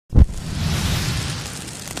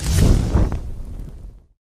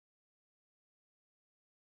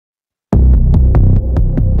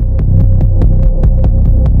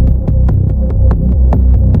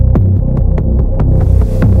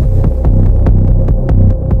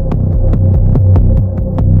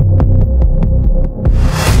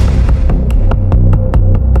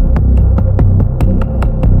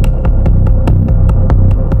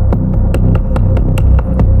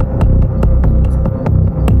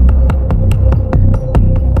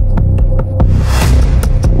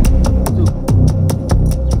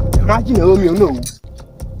you know me, no.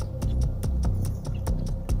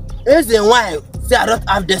 Reason why say I don't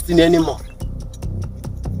have destiny anymore.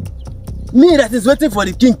 Me that is waiting for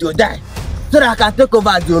the king to die so that I can take over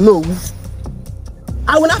as ONOWU.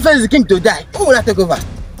 I will not face the king to die. Who will not take over?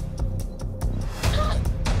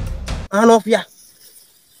 I don't fear.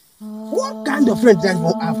 What kind of friend that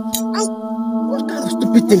you have? What kind of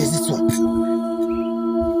stupid thing is this one?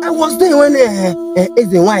 I was there when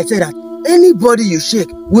Reason why I said that anybody you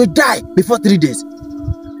shake will die before 3 days.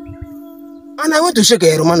 And I went to shake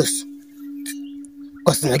a Romanus.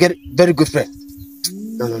 Because I get a very good friend.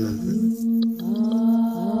 No.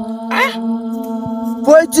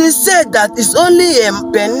 But it is said that it's only a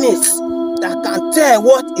penis that can tell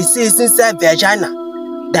what he sees inside vagina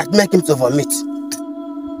that make him to vomit.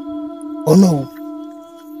 Oh no.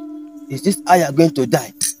 Is this how you are going to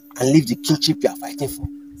die and leave the kingship you are fighting for?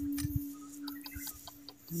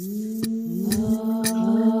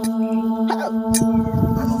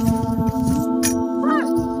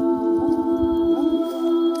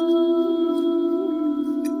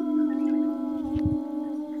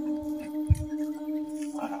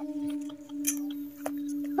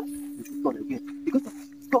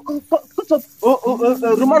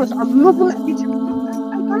 Romanus, I'm looking at it.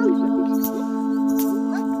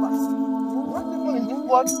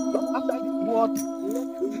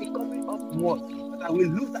 I will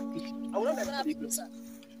lose that fish. I will not let it go.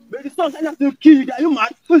 But the sons I have to kill you. Are you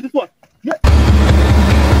mad? Who is this one? Yeah.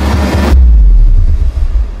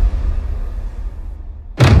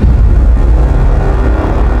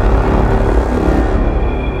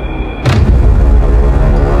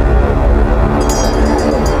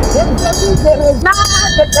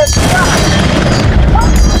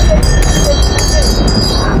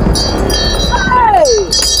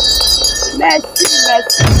 Merci.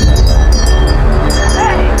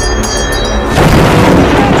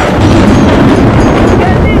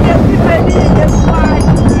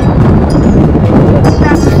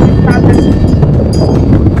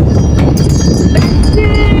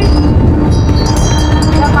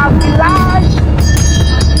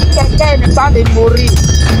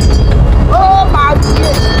 Oh, Mazi.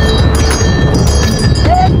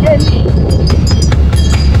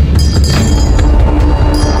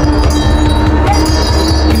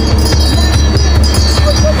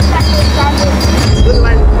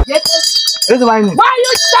 Why are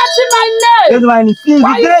you shouting my name? Why are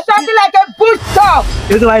you shouting like a bush dog?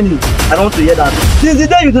 I don't want to hear that. Since the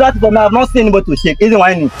day you do that for me, I have not seen anybody to shake. I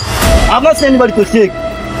have not seen anybody to shake.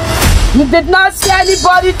 You did not see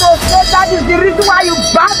anybody to shake. That is the reason why you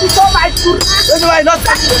back before my children.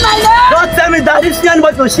 Don't tell me that you see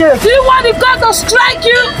anybody to shake. Do you want the God to strike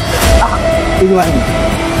you?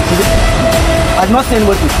 I have not seen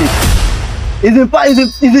anybody to shake. It's the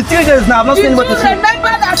 3 days now. I've not seen anybody to shake.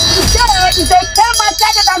 Remember that today is a time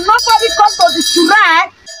that nobody comes to the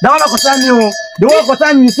shrine. That one not concern you. The one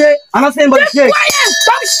concern you say, I'm not saying anybody to shake. Be quiet!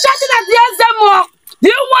 Stop shouting at the SMO. Do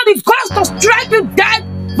you want the gods to strike you dead?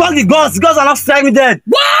 Fuck the gods. The gods are not striking me dead.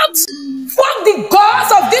 What? Fuck the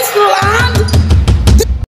gods of this land? Do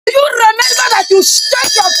you remember that you shot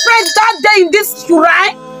your friend that day in this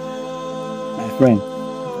shrine? My friend.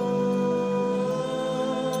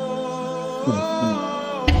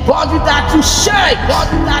 Body that you shake,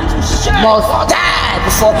 must die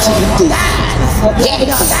before 3 days.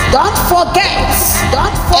 Yes, don't forget.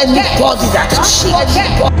 Anybody that you shake.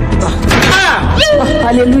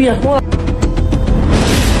 Hallelujah.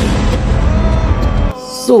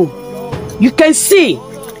 So, you can see.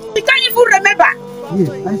 You can't even remember.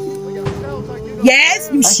 Yes,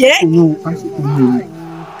 you shake. No,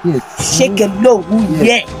 yes. Shake alone.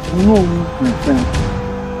 Yeah. No, my friend.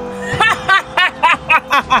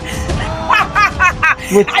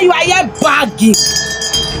 You are here bagging.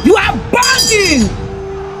 You are bagging.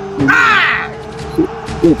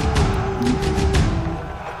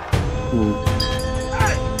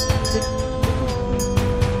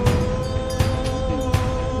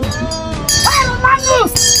 Hey,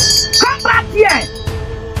 Romanus, come back here.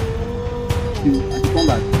 Come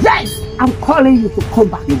back. Yes, I'm calling you to come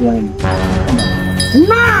back.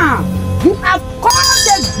 Now, you have caused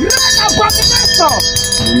a great abomination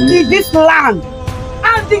in this land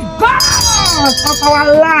and the gods of our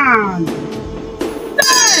land.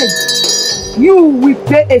 Then you will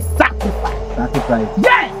pay a sacrifice.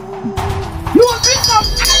 Yes, you will bring some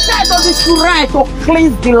items of the shrine to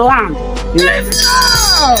cleanse the land. If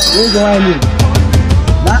not,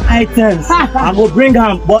 that items I will bring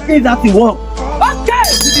them, but if that will work. Okay,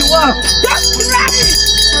 if it work, just try it.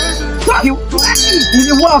 If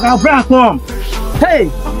it work, I'll bring some. Hey,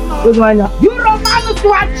 you Romanus,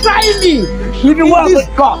 you are trying me. If you work,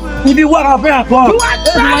 if you work, I'll bring her come. You are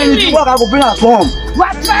trying me. If you work, I will bring her come. You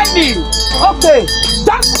are trying me. Okay,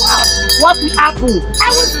 just what will happen. I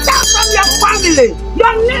will start from your family.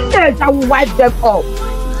 Your lineage, I will wipe them off.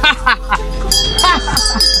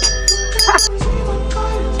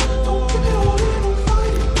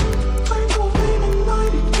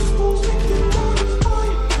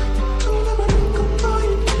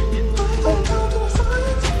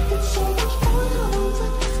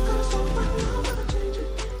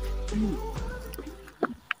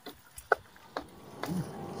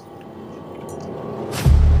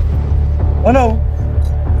 Oh no.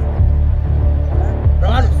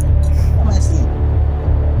 Romanus, what am I saying?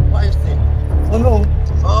 What are you saying? Oh no.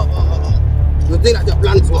 Oh. You think that your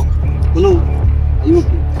plan is work? Oh no. Are you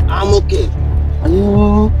okay? I'm okay. Are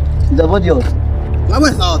you... Is the body hot? My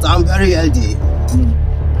boy's not. I'm very healthy.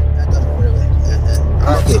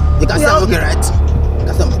 Okay. You can say I'm okay, right? You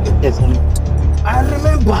can say I'm okay. Yes, I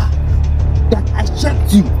remember that I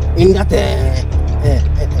checked you in that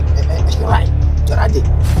shrine.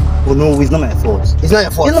 Oh no, it's not my fault. It's not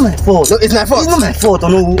your fault. It's not my fault. No, it's my fault. It's not my fault. Oh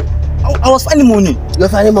no. I was finding money. You're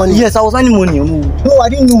finding money? Yes, I was finding money. Oh no. No, I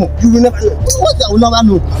didn't know. You will never know. What? I will never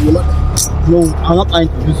know. I will not. No, I'm not trying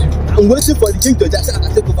to use you. I'm waiting for the king to die so I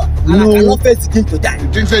can take over. And No. I cannot face the king to die. You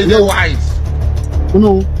think say you're wise? Oh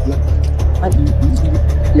no.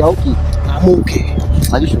 You're okay. I'm okay.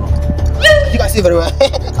 Are you sure? You can see very well.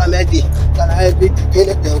 I'm healthy. Can I help you?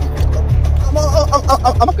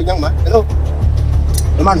 I'm a young man. Hello.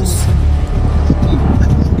 Romanus.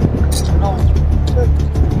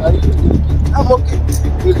 I'm okay.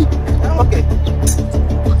 Really. I'm okay.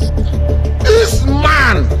 This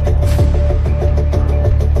man!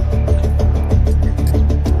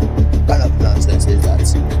 What kind of nonsense is that?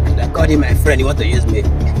 Like calling my friend, you want to use me?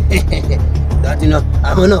 That you know,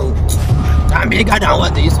 I don't know. I'm bigger than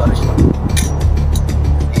what they use for the show.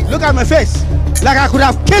 Look at my face. Like I could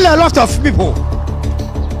have killed a lot of people.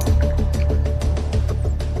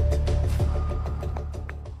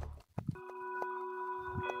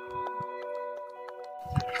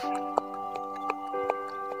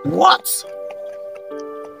 What?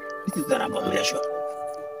 This is an abomination.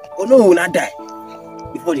 Oh no, will not die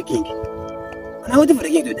before the king. And I'm waiting for the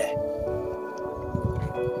king to die.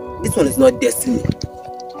 This one is not destiny.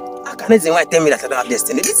 How can anyone tell me that I don't have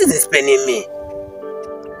destiny? This is explaining me.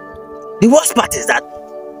 The worst part is that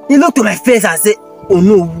he looked to my face and said, oh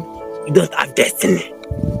no, you don't have destiny.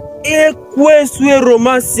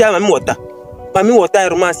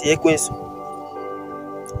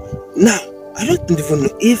 Now, I don't even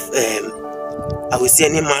know if I will see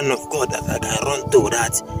any man of God that I can run to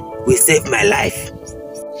that will save my life.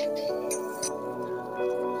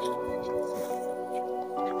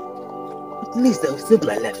 At least that will save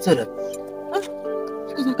my life so that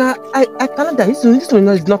I cannot die. This one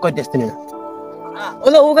is not called destiny now. Oh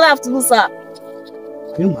no, we're gonna have to do, sir.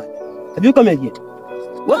 Are you mad? Have you come again?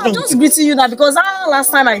 What's I'm just greeting you now because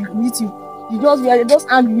last time I greet you, you were just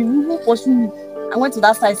angry, you even pursue me. I went to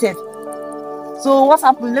that side said. So what's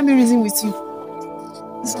happened? Let me reason with you.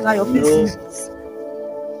 This is how your face is. As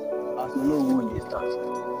you know who this does,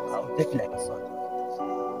 I'll take you like a son.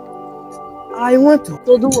 I want to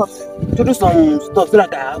So do what? to do some stuff so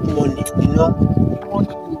that I have money, you know.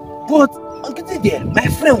 But on getting there, my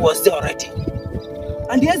friend was there already.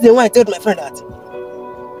 And here's the one I told my friend that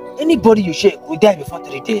anybody you shake will die before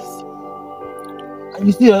 3 days. And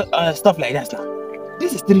you see stuff like that now.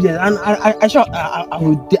 This is 3 days, and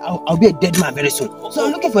I'll be a dead man very soon. So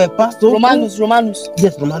I'm looking for a pastor. Romanus.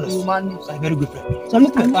 Yes, Romanus. Romanus. My very good friend. So I'm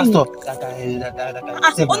looking for a pastor that can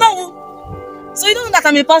save my life. ONOWU. So you don't know that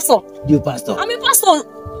I'm a pastor? You pastor. I'm a pastor.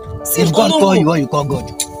 See, If God call you, what you call God?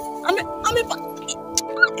 I'm a pastor.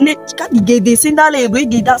 They say that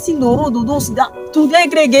they see no road, those that today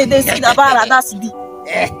they see the bar that's the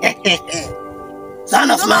Son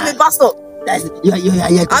of man. I'm a pastor. You're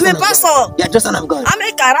I'm a pastor. You're just son of God. I'm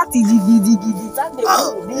a karate.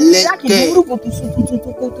 Now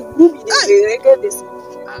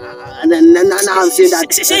I'm saying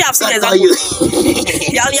that. She have seen God call you.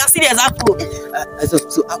 You have seen the example.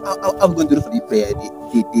 So I'm going to do for the prayer.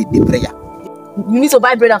 The prayer. You need to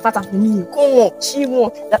buy bread and fat for me. Come on,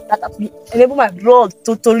 that enable my blood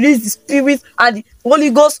to release the spirit and the Holy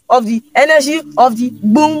Ghost of the energy of the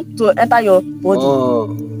boom to enter your body.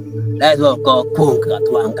 Oh, that's what we call punk at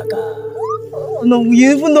one kaka. Oh, no,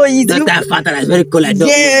 you even know it. That time Fanta is very cool.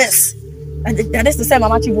 Yes. And that's the same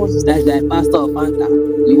Mama Chibos. That's the pastor of Fanta.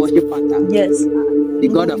 You worship Fanta. Yes. The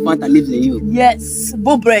God of Fanta lives in you. Yes.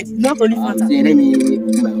 Both bread, not only Fanta. Say, let me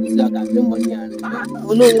give my money and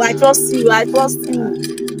oh no, I trust you.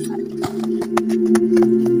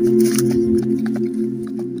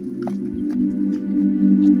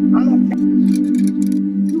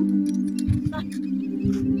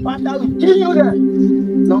 kill you there.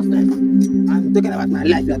 Nonsense. I'm talking about my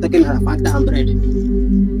life. You are talking about Fanta and bread.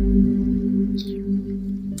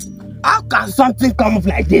 How can something come up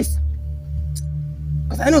like this?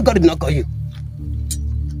 Because I know God did not call you.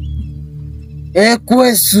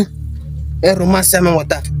 Ekwensu. Romance I'm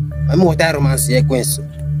water. I'm water romance. Ekwensu.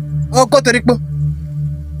 Oh, go to Rico.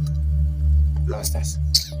 Nonsense.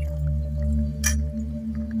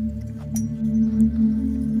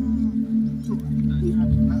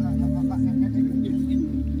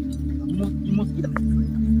 You must get up.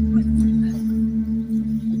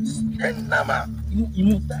 You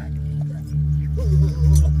must die.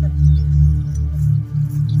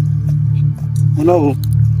 ONOWU.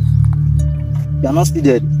 You are not still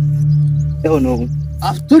dead. ONOWU.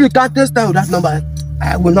 I've told you countless times with that number.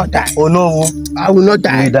 I will not die. ONOWU. I will not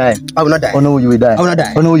die. You will die. I will not die. ONOWU, you will die. I will not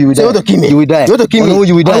die. ONOWU, you will die. So you want to kill me? You will die. You want to kill me? ONOWU,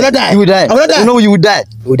 you will die. I will not die. You will die. I will not die. ONOWU, you will die.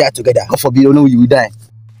 We will die together. God forbid, ONOWU, you will die.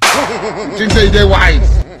 Think say they wise.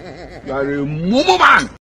 You are a mumu man.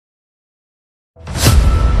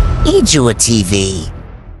 ijuwa TV.